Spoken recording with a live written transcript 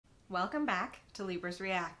Welcome back to Libras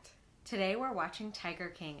React. Today we're watching Tiger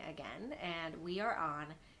King again, and we are on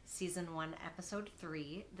Season 1, Episode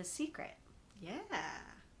 3, The Secret. Yeah.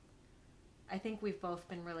 I think we've both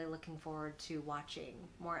been really looking forward to watching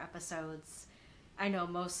more episodes. I know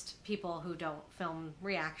most people who don't film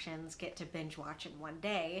reactions get to binge watch in one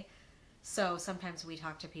day, so sometimes we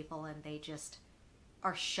talk to people and they just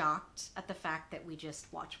are shocked at the fact that we just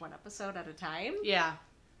watch one episode at a time. Yeah.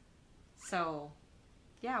 So,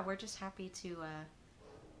 yeah, we're just happy to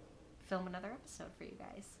film another episode for you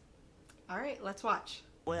guys. All right, let's watch.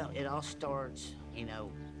 Well, it all starts,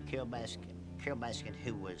 Carol Baskin,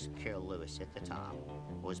 who was Carol Lewis at the time,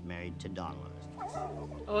 was married to Don Lewis.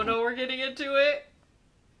 Oh no, we're getting into it.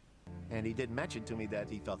 And he did mention to me that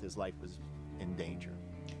he felt his life was in danger.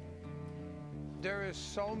 There is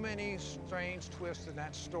so many strange twists in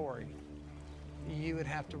that story. You would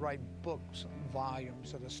have to write books,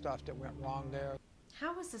 volumes of the stuff that went wrong there.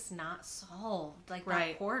 How is this not solved? Like,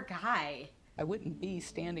 Right. that poor guy. I wouldn't be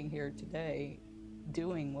standing here today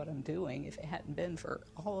doing what I'm doing if it hadn't been for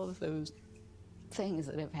all of those things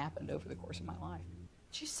that have happened over the course of my life.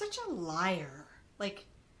 She's such a liar. Like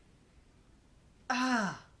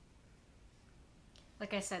I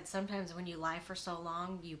said, sometimes when you lie for so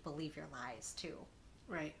long, you believe your lies too.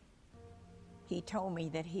 Right. He told me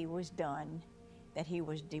that he was done, that he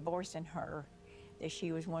was divorcing her, that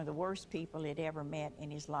she was one of the worst people he'd ever met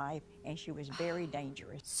in his life, and she was very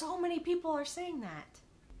dangerous. So many people are saying that.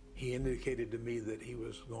 He indicated to me that he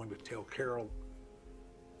was going to tell Carol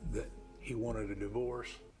that he wanted a divorce.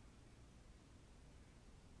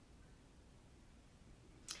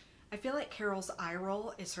 I feel like Carol's eye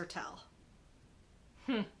roll is her tell.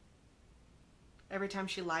 Every time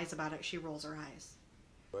she lies about it, she rolls her eyes.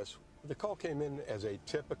 The call came in as a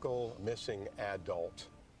typical missing adult.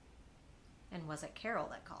 And was it Carol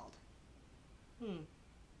that called?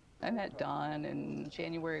 I met Don in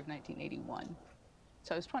January of 1981.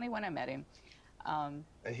 So I was 20 when I met him. And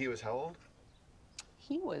he was how old?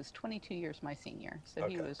 He was 22 years my senior, so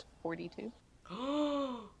he Okay. was 42.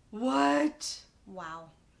 What? Wow.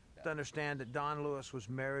 To understand that Don Lewis was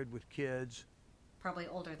married with kids. Probably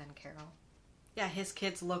older than Carol. Yeah, his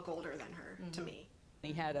kids look older than her to me.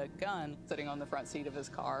 He had a gun sitting on the front seat of his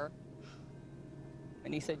car.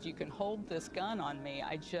 And he said, "You can hold this gun on me.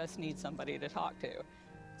 I just need somebody to talk to."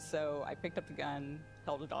 So I picked up the gun,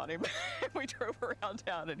 held it on him, and we drove around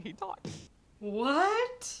town and he talked.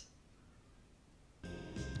 What?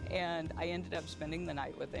 And I ended up spending the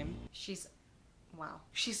night with him. Wow.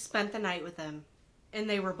 She spent the night with him, and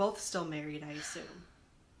they were both still married, I assume.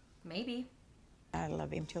 Maybe. I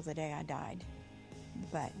love him till the day I died,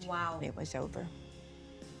 but Wow. it was over.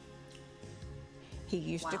 He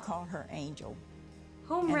used to Wow. call her Angel,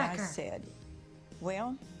 and I Homewrecker. said,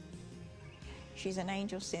 well, she's an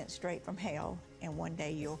angel sent straight from hell, and one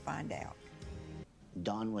day you'll find out.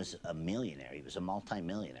 Don was a millionaire. He was a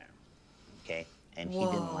multimillionaire, okay? And he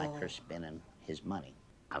didn't like her spending his money.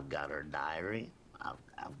 I've got her diary.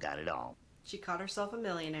 I've got it all. She called herself a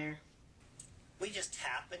millionaire. We just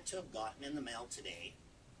happened to have gotten in the mail today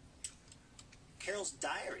Carol's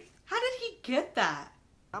diary. How did he get that?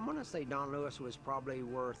 I'm gonna say Don Lewis was probably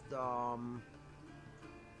worth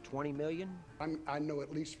 20 million. I know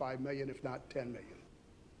at least 5 million, if not 10 million.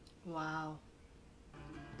 Wow.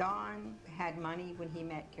 Don had money when he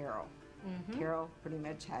met Carol. Carol pretty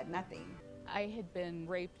much had nothing. I had been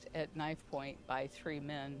raped at knife point by 3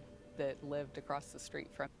 men that lived across the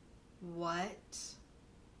street from. What?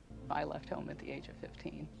 I left home at the age of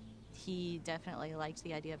 15. He definitely liked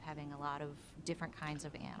the idea of having a lot of different kinds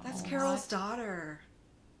of animals. That's Carol's daughter.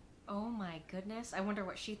 Oh my goodness. I wonder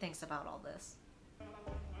what she thinks about all this.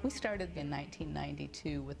 We started in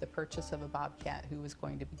 1992 with the purchase of a bobcat who was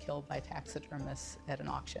going to be killed by taxidermists at an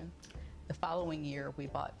auction. The following year, we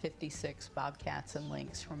bought 56 bobcats and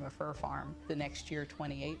lynx from a fur farm. The next year,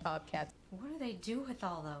 28 bobcats. What do they do with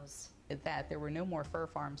all those? At that, there were no more fur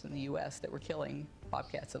farms in the U.S. that were killing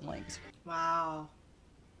bobcats and lynx. Wow.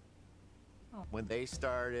 When they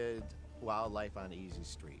started Wildlife on Easy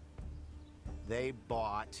Street, they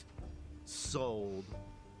bought, sold,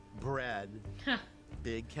 bred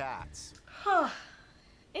big cats. Huh.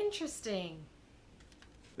 Interesting.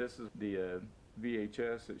 This is the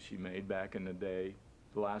VHS that she made back in the day.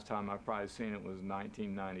 The last time I've probably seen it was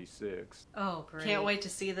 1996. Oh, great. Can't wait to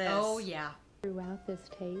see this. Oh, yeah. Throughout this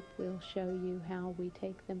tape, we'll show you how we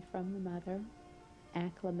take them from the mother,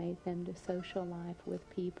 acclimate them to social life with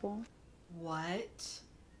people. What?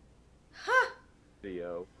 Huh.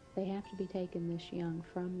 Theo. They have to be taken this young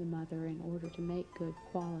from the mother in order to make good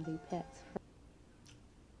quality pets.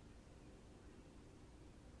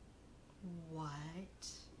 What?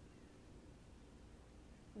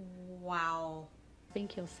 Wow. I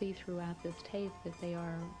think you'll see throughout this tape that they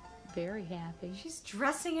are very happy. She's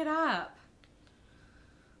dressing it up.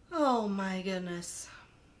 Oh my goodness.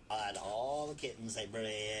 All the kittens they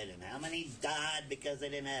bred and how many died because they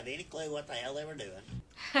didn't have any clue what the hell they were doing.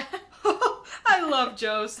 I love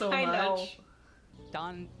Joe so much. I know.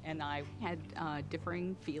 Don and I had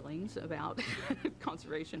differing feelings about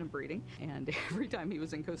conservation and breeding, and every time he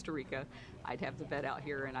was in Costa Rica, I'd have the vet out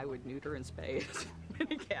here and I would neuter and spay as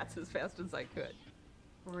many cats as fast as I could.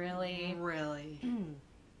 Really? Really?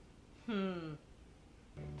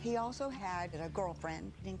 He also had a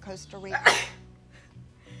girlfriend in Costa Rica.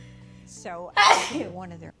 So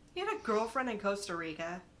one of their... He had a girlfriend in Costa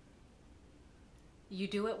Rica. You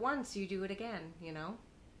do it once, you do it again, you know?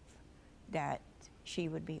 That she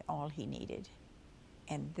would be all he needed.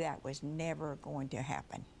 And that was never going to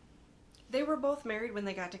happen. They were both married when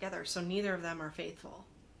they got together, so neither of them are faithful.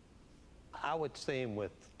 I would see him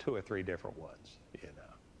with 2 or 3 different ones, you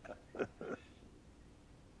know.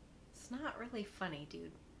 It's not really funny,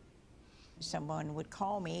 dude. Someone would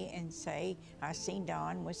call me and say, I seen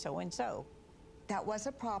Don with so-and-so. That was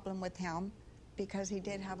a problem with him because he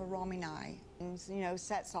did have a roaming eye. And, you know,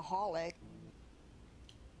 sexaholic.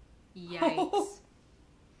 Yikes.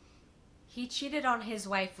 He cheated on his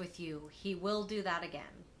wife with you. He will do that again.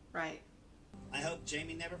 Right. I hope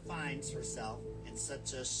Jamie never finds herself in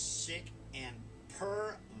such a sick and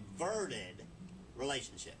perverted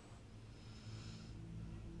relationship.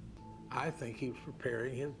 I think he was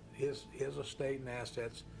preparing his estate and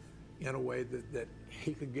assets in a way that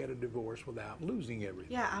he could get a divorce without losing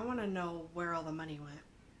everything. Yeah, I want to know where all the money went.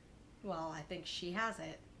 Well, I think she has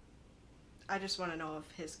it. I just want to know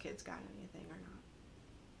if his kids got anything or not.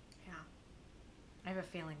 Yeah. I have a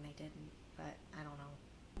feeling they didn't, but I don't know.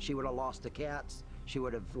 She would have lost the cats. She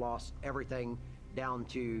would have lost everything down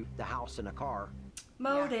to the house and a car.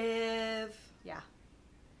 Motive. Yeah.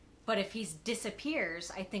 But if he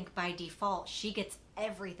disappears, I think by default she gets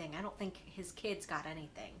everything. I don't think his kids got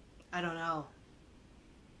anything. I don't know.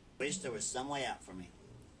 Wish there was some way out for me.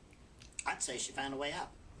 I'd say she found a way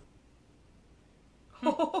out.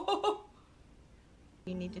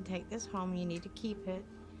 You need to take this home. You need to keep it.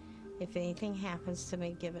 If anything happens to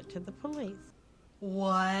me, give it to the police.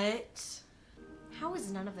 What? How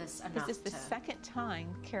is none of this enough? This is the second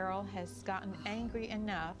time Carol has gotten angry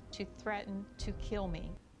enough to threaten to kill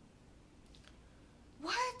me.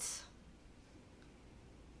 What?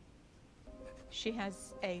 She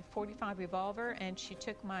has a .45 revolver and she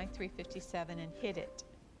took my .357 and hid it.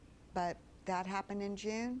 But that happened in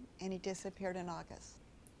June and he disappeared in August.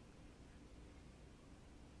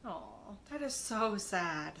 Oh, that is so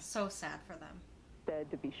sad. So sad for them. Said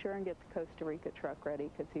to be sure and get the Costa Rica truck ready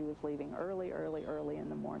because he was leaving early in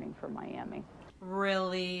the morning for Miami.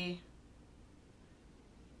 Really?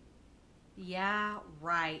 Yeah,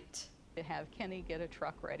 right. To have Kenny get a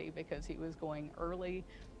truck ready because he was going early,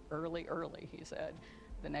 he said,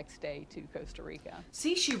 the next day to Costa Rica.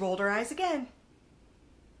 See, she rolled her eyes again.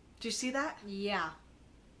 Did you see that? Yeah.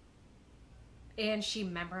 And she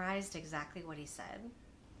memorized exactly what he said.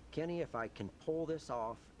 Kenny, if I can pull this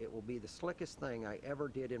off, it will be the slickest thing I ever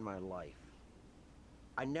did in my life.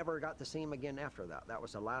 I never got to see him again after that. That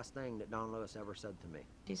was the last thing that Don Lewis ever said to me.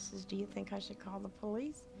 He says, do you think I should call the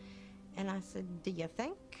police? And I said, do you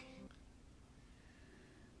think?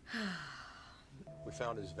 We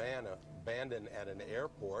found his van abandoned at an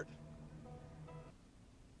airport.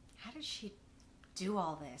 How did she do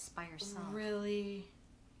all this by herself? Really?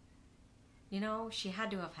 You know, she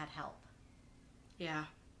had to have had help. Yeah.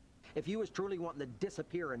 If you was truly wanting to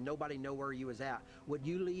disappear and nobody know where you was at, would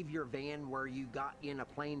you leave your van where you got in a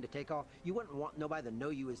plane to take off? You wouldn't want nobody to know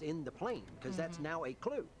you was in the plane, because that's now a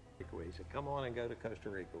clue. He said, come on and go to Costa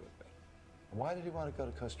Rica with me. Why did he want to go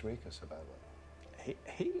to Costa Rica so badly?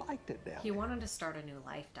 He liked it down He there. wanted to start a new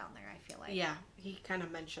life down there, I feel like. Yeah, he kind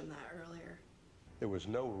of mentioned that earlier. There was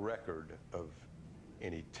no record of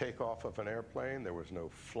any takeoff of an airplane. There was no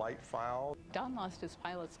flight file. Don lost his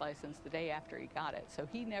pilot's license the day after he got it, so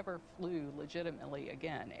he never flew legitimately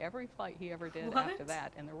again. Every flight he ever did after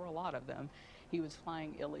that, and there were a lot of them, he was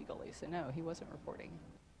flying illegally. So no, he wasn't reporting.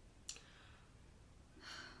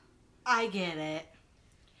 I get it.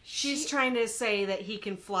 She's trying to say that he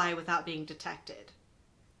can fly without being detected.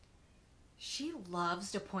 She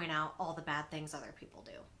loves to point out all the bad things other people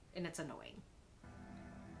do, and it's annoying.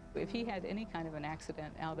 If he had any kind of an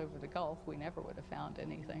accident out over the Gulf, we never would have found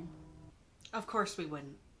anything. Of course we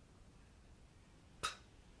wouldn't.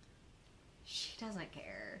 She doesn't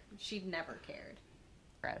care. She never cared.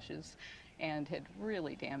 Crashes, and had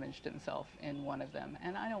really damaged himself in one of them.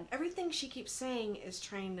 And I don't... Everything she keeps saying is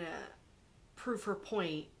trying to prove her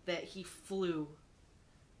point that he flew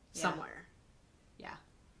somewhere. Yeah.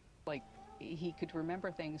 Like, he could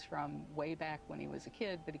remember things from way back when he was a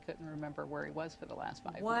kid, but he couldn't remember where he was for the last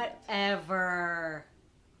 5 minutes. Whatever.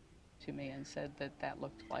 To me, and said that that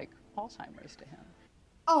looked like Alzheimer's to him.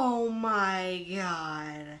 Oh my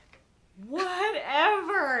God.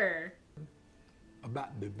 Whatever.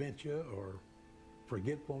 About dementia or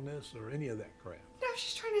forgetfulness or any of that crap. No,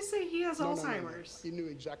 she's trying to say he has No, no, no, no. Alzheimer's. He knew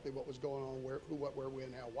exactly what was going on, who, what, where,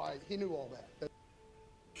 when, how, why. He knew all that.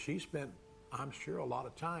 She spent, I'm sure, a lot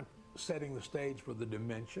of time setting the stage for the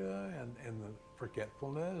dementia and the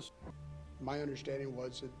forgetfulness. My understanding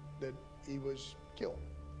was that he was killed.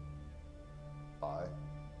 By?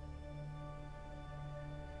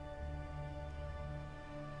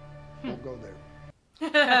 Don't go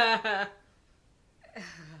there.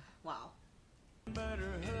 Wow.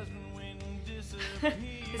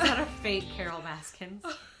 Is that a fake Carol Baskins?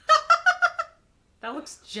 That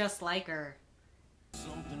looks just like her.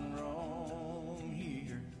 Something wrong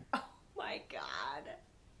here. Oh my God.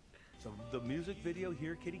 So the music video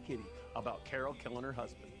here, Kitty Kitty, about Carol killing her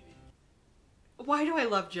husband. Why do I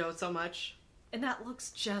love Joe so much? And that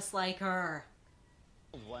looks just like her.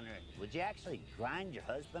 I was wondering, would you actually grind your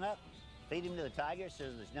husband up, feed him to the tiger so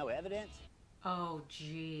there's no evidence? Oh,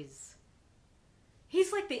 jeez.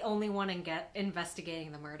 He's like the only one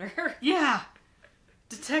investigating the murder. Yeah.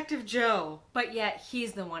 Detective Joe. But yet,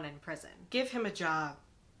 he's the one in prison. Give him a job.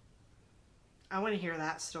 I want to hear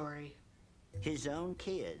that story. His own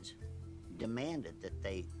kids demanded that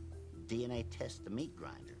they DNA test the meat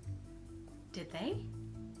grinder. Did they?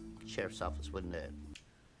 Sheriff's office wouldn't do it.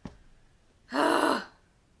 I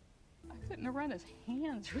couldn't have run his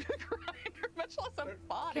hands through the grinder, much less a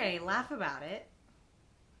body. Okay, laugh about it.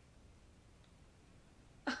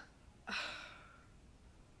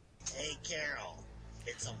 Hey, Carol.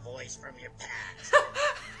 It's a voice from your past.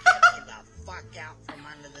 Get me the fuck out from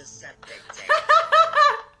under the septic tank.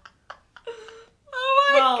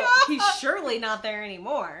 Oh my God! He's God. surely not there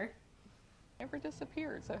anymore. Never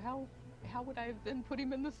disappeared, so how would I have then put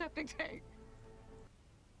him in the septic tank?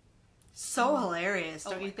 So hilarious,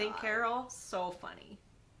 don't my you think, God. Carol? So funny.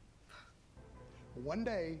 One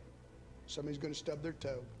day, somebody's going to stub their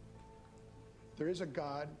toe. There is a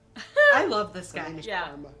God. I love this Her guy. name is Yeah.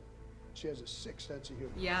 Karma. She has a sick sense of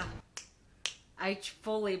humor. Yeah. I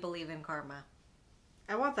fully believe in karma.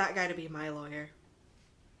 I want that guy to be my lawyer.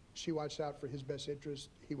 She watched out for his best interest.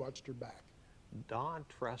 He watched her back. Don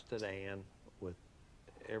trusted Ann with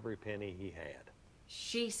every penny he had.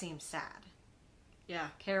 She seems sad. Yeah.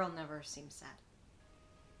 Carol never seems sad.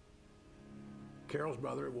 Carol's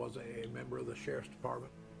brother was a member of the sheriff's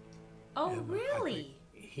department. Oh, And, really?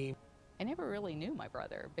 I never really knew my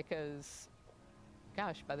brother because,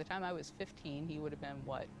 gosh, by the time I was 15, he would have been,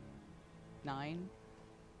 what, 9?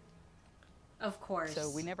 Of course. So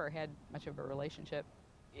we never had much of a relationship.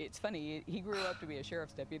 It's funny, he grew up to be a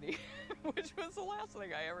sheriff's deputy, which was the last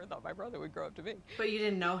thing I ever thought my brother would grow up to be. But you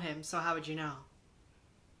didn't know him, so how would you know?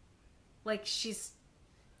 Like, she's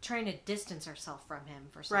trying to distance herself from him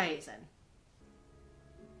for some Right. reason.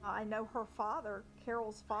 I know her father,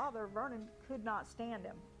 Carol's father, Vernon, could not stand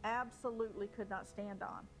him. Absolutely could not stand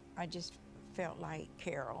Don. I just felt like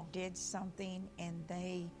Carol did something and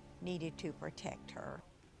they needed to protect her.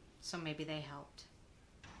 So maybe they helped.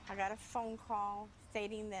 I got a phone call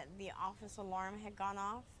stating that the office alarm had gone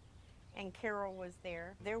off and Carol was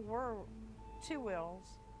there. There were 2 wills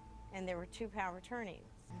and there were 2 power of attorneys.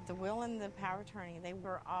 The will and the power of attorney, they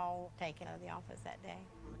were all taken out of the office that day.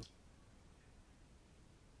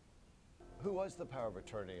 Who was the power of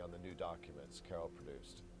attorney on the new documents Carol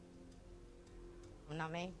produced?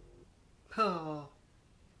 Not me. Oh.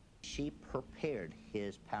 She prepared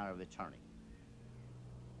his power of attorney.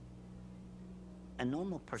 A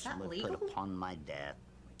normal person that would legal? put upon my death,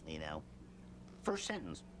 you know, first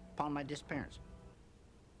sentence, upon my disappearance.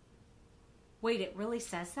 Wait, it really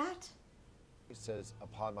says that? It says,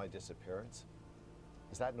 upon my disappearance.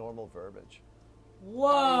 Is that normal verbiage?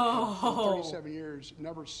 Whoa! In 37 years,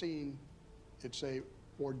 never seen it say,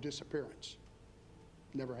 or disappearance.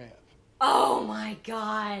 Never have. Oh my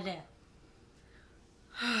God.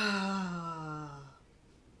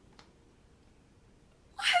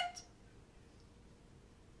 What?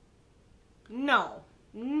 No.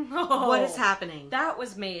 No. What is happening? That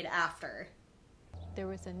was made after. There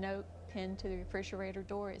was a note pinned to the refrigerator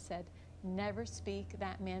door. It said, "Never speak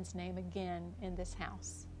that man's name again in this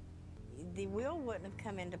house." The will wouldn't have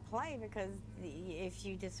come into play because if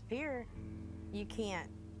you disappear, you can't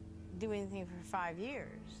do anything for 5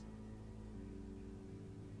 years.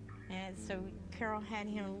 And so Carol had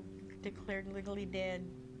him declared legally dead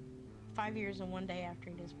 5 years and 1 day after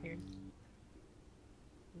he disappeared.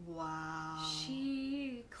 Wow.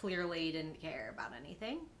 She clearly didn't care about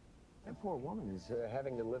anything. That poor woman is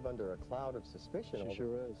having to live under a cloud of suspicion. She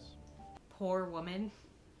sure is. Poor woman.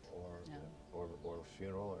 Or a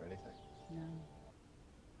funeral or anything. No.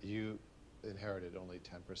 You inherited only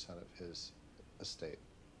 10% of his estate.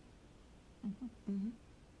 Mm-hmm. Mm-hmm.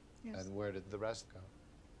 Yes. And where did the rest go?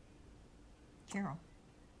 Carol.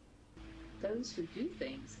 Those who do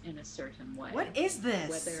things in a certain way, What is this?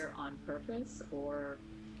 whether on purpose or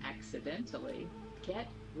accidentally, get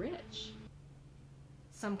rich.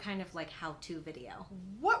 Some kind of like how-to video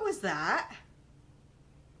What was that?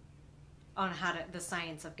 on how to the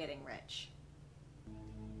science of getting rich.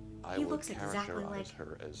 I He would looks exactly characterize like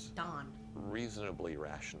her as Dawn. reasonably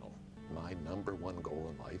rational. My number one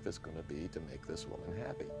goal in life is going to be to make this woman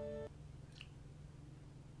happy.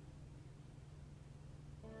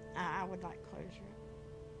 I would like closure.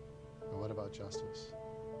 And what about justice?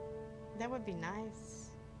 That would be nice.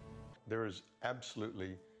 There is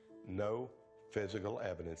absolutely no physical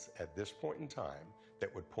evidence at this point in time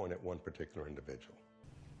that would point at one particular individual.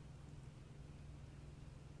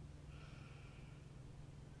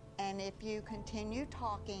 And if you continue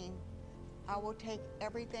talking, I will take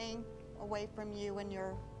everything away from you and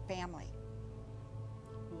your family.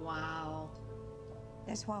 Wow.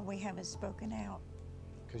 That's why we haven't spoken out.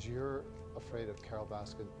 Because you're afraid of Carol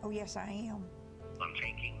Baskin. Oh, yes, I am. I'm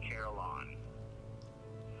taking Carol on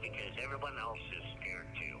because everyone else is scared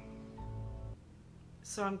too.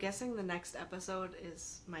 So I'm guessing the next episode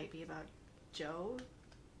might be about Joe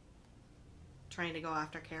trying to go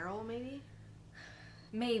after Carol, maybe?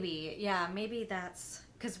 Maybe, yeah, maybe that's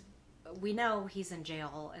because we know he's in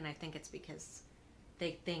jail, and I think it's because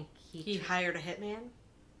they think he hired a hitman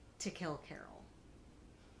to kill Carol.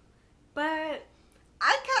 But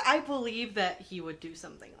I believe that he would do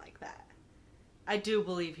something like that. I do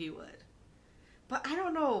believe he would. But I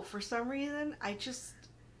don't know, for some reason,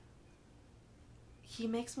 he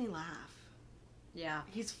makes me laugh. Yeah.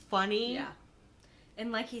 He's funny. Yeah.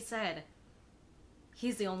 And like he said,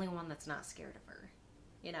 he's the only one that's not scared of her.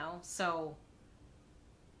 You know? So,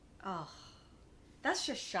 that's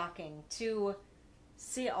just shocking to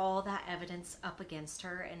see all that evidence up against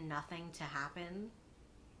her and nothing to happen.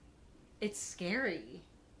 It's scary.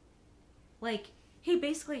 Like, he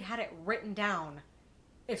basically had it written down.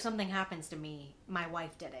 If something happens to me, my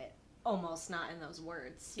wife did it. Almost not in those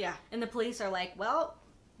words. Yeah. And the police are like, well,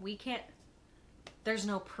 we can't, there's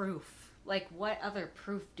no proof. Like, what other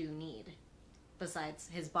proof do you need? Besides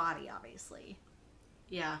his body, obviously.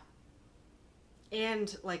 Yeah.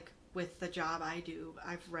 And, like, with the job I do,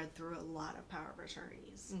 I've read through a lot of power of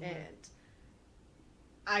attorneys. Mhm. And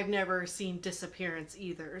I've never seen disappearance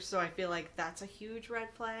either. So I feel like that's a huge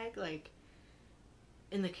red flag. Like,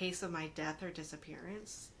 in the case of my death or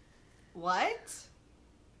disappearance. What?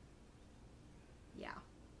 Yeah.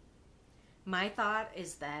 My thought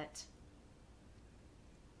is that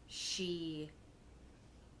she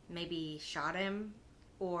maybe shot him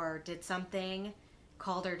or did something,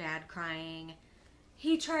 called her dad crying.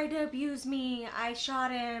 He tried to abuse me. I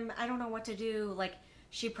shot him. I don't know what to do. Like,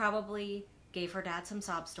 she probably gave her dad some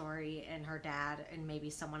sob story, and her dad and maybe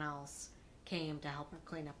someone else came to help her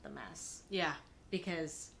clean up the mess. Yeah.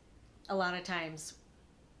 Because a lot of times,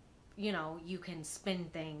 you know, you can spin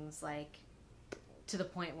things like to the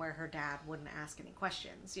point where her dad wouldn't ask any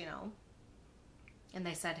questions, you know? And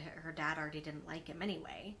they said her dad already didn't like him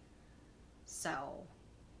anyway. So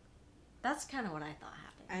that's kind of what I thought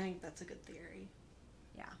happened. I think that's a good theory.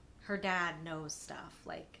 Yeah. Her dad knows stuff.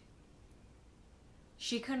 Like,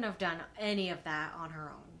 she couldn't have done any of that on her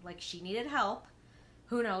own. Like, she needed help.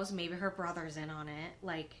 Who knows? Maybe her brother's in on it.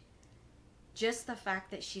 Like, just the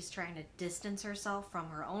fact that she's trying to distance herself from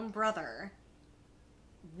her own brother.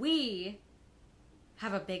 We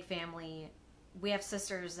have a big family. We have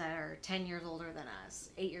sisters that are 10 years older than us,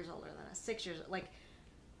 8 years older than us, 6 years. Like,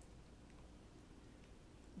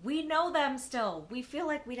 we know them still. We feel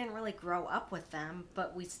like we didn't really grow up with them,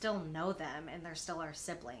 but we still know them, and they're still our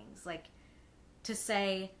siblings. Like, to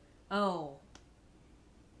say, oh,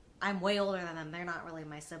 I'm way older than them, they're not really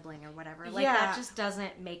my sibling or whatever. Like, Yeah. that just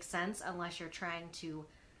doesn't make sense unless you're trying to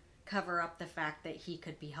cover up the fact that he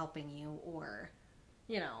could be helping you or,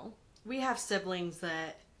 you know. We have siblings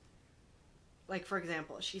that, like, for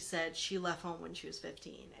example, she said she left home when she was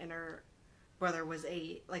 15 and her brother was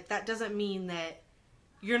 8. Like, that doesn't mean that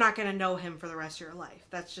you're not going to know him for the rest of your life.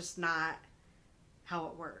 That's just not how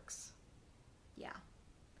it works. Yeah.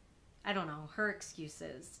 I don't know. Her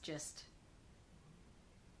excuses just...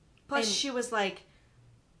 Plus, she was, like,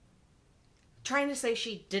 trying to say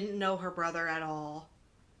she didn't know her brother at all.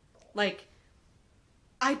 Like,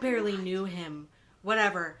 I barely knew him,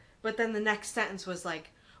 whatever. But then the next sentence was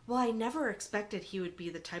like, well, I never expected he would be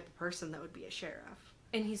the type of person that would be a sheriff.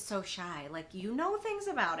 And he's so shy. Like, you know things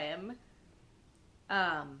about him.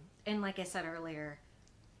 And like I said earlier,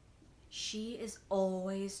 she is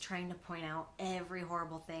always trying to point out every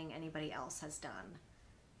horrible thing anybody else has done.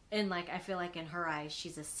 And, like, I feel like in her eyes,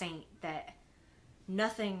 she's a saint that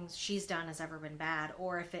nothing she's done has ever been bad.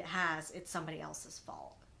 Or if it has, it's somebody else's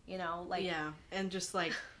fault. You know? Like, yeah, and just,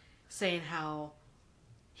 like, saying how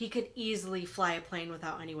he could easily fly a plane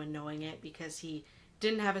without anyone knowing it because he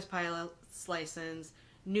didn't have his pilot's license,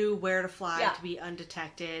 knew where to fly to be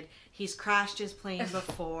undetected. He's crashed his plane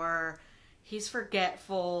before. He's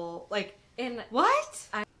forgetful. Like, what?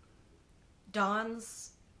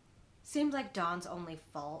 Seemed like Don's only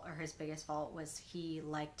fault, or his biggest fault, was he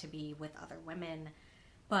liked to be with other women.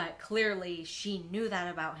 But clearly she knew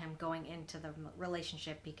that about him going into the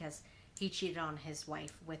relationship because he cheated on his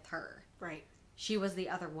wife with her. Right. She was the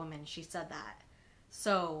other woman. She said that.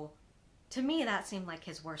 So, to me, that seemed like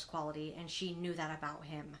his worst quality, and she knew that about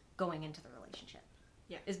him going into the relationship.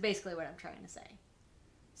 Yeah. Is basically what I'm trying to say.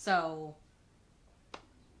 So,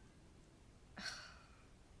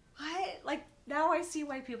 like, now I see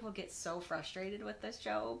why people get so frustrated with this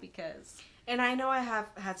show, because... And I know I have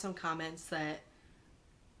had some comments that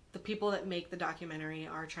the people that make the documentary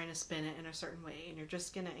are trying to spin it in a certain way, and you're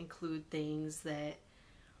just going to include things that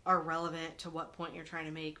are relevant to what point you're trying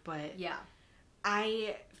to make, but... Yeah.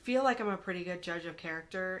 I feel like I'm a pretty good judge of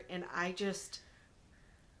character, and I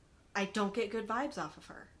don't get good vibes off of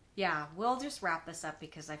her. Yeah, we'll just wrap this up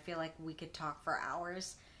because I feel like we could talk for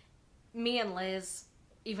hours. Me and Liz,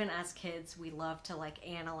 even as kids, we love to, like,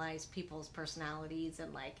 analyze people's personalities,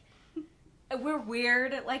 and, like, we're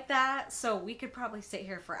weird like that, so we could probably sit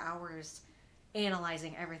here for hours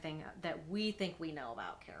analyzing everything that we think we know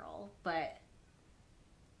about Carol, but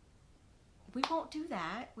we won't do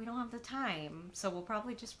that. We don't have the time, so we'll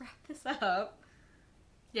probably just wrap this up.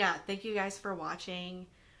 Yeah, thank you guys for watching.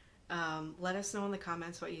 Let us know in the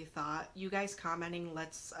comments what you thought. You guys commenting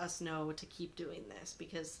lets us know to keep doing this,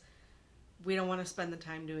 because we don't want to spend the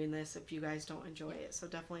time doing this if you guys don't enjoy it. So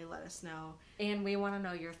definitely let us know. And we want to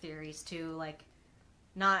know your theories too, like,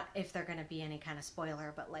 not if they're going to be any kind of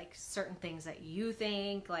spoiler, but like certain things that you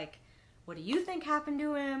think, like, what do you think happened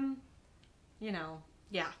to him? You know,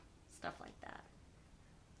 yeah, stuff like that.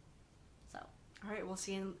 So, all right, we'll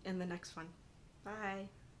see you in the next one. Bye.